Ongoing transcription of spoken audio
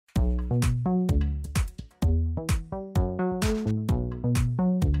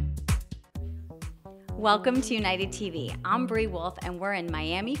Welcome to United TV. I'm Brie Wolf and we're in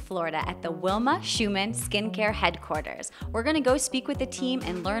Miami, Florida at the Wilma Schumann Skincare headquarters. We're gonna go speak with the team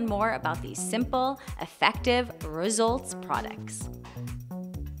and learn more about these simple, effective, results products.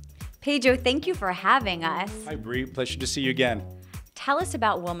 Pedro, thank you for having us. Hi Brie, pleasure to see you again. Tell us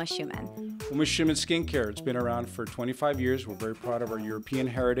about Wilma Schumann. Wilma Schumann Skincare, it's been around for 25 years. We're very proud of our European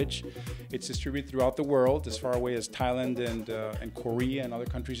heritage. It's distributed throughout the world, as far away as Thailand and Korea and other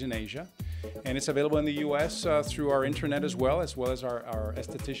countries in Asia. And it's available in the US through our internet as well as our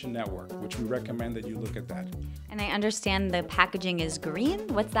esthetician network, which we recommend that you look at that. And I understand the packaging is green.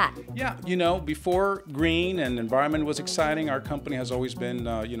 What's that? Yeah, you know, before green and environment was exciting, our company has always been,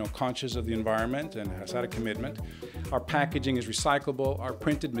 conscious of the environment and has had a commitment. Our packaging is recyclable. Our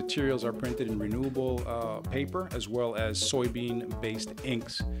printed materials are printed in renewable paper, as well as soybean-based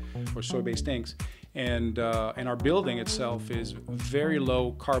inks or soy-based inks. And our building itself is very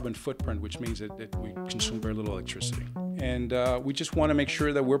low carbon footprint, which means that we consume very little electricity. And we just want to make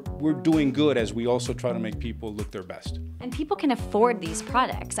sure that we're doing good as we also try to make people look their best. And people can afford these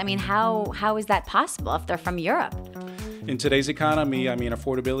products. I mean, how is that possible if they're from Europe? In today's economy, I mean,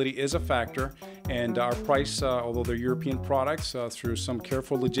 affordability is a factor, and our price, although they're European products, through some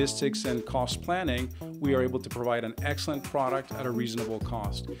careful logistics and cost planning, we are able to provide an excellent product at a reasonable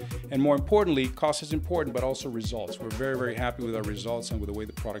cost. And more importantly, cost is important, but also results. We're very, very happy with our results and with the way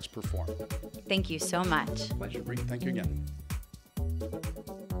the products perform. Thank you so much. Pleasure, Brie. Thank you again.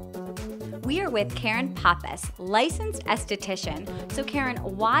 We are with Karen Pappas, licensed esthetician. So Karen,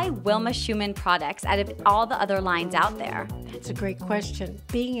 why Wilma Schumann products out of all the other lines out there? That's a great question.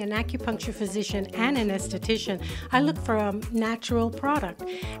 Being an acupuncture physician and an esthetician, I look for a natural product.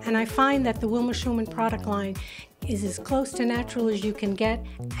 And I find that the Wilma Schumann product line is as close to natural as you can get,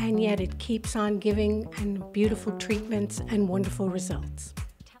 and yet it keeps on giving and beautiful treatments and wonderful results.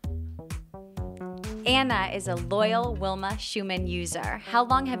 Anna is a loyal Wilma Schumann user. How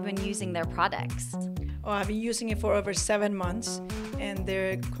long have you been using their products? Oh, I've been using it for over 7 months, and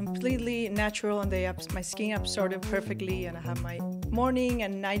they're completely natural, and my skin absorbs it perfectly, and I have my morning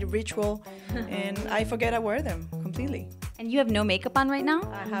and night ritual, and I forget I wear them completely. And you have no makeup on right now?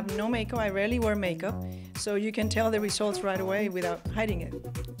 I have no makeup. I rarely wear makeup, so you can tell the results right away without hiding it.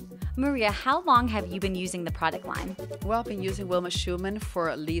 Maria, how long have you been using the product line? Well, I've been using Wilma Schumann for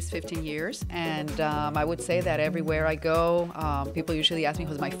at least 15 years, and I would say that everywhere I go, people usually ask me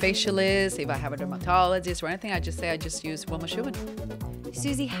who my facial is, if I have a dermatologist or anything. I just say I just use Wilma Schumann.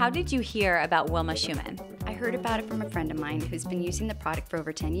 Susie, how did you hear about Wilma Schumann? I heard about it from a friend of mine who's been using the product for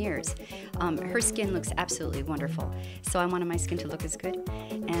over 10 years. Her skin looks absolutely wonderful, so I wanted my skin to look as good.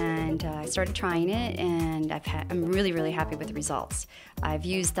 And I started trying it, and I'm really, really happy with the results. I've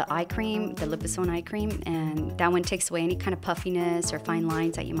used the eye cream, the Liposone eye cream, and that one takes away any kind of puffiness or fine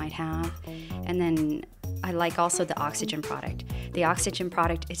lines that you might have. And then I like also the Oxygen product. The Oxygen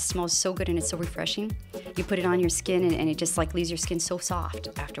product, it smells so good and it's so refreshing. You put it on your skin and it just like leaves your skin so soft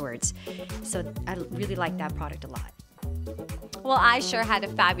afterwards. So I really like that product a lot. Well, I sure had a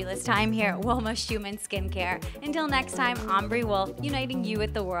fabulous time here at Wilma Schumann Skincare. Until next time, I'm Brie Wolf, uniting you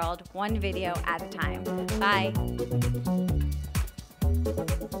with the world, one video at a time. Bye.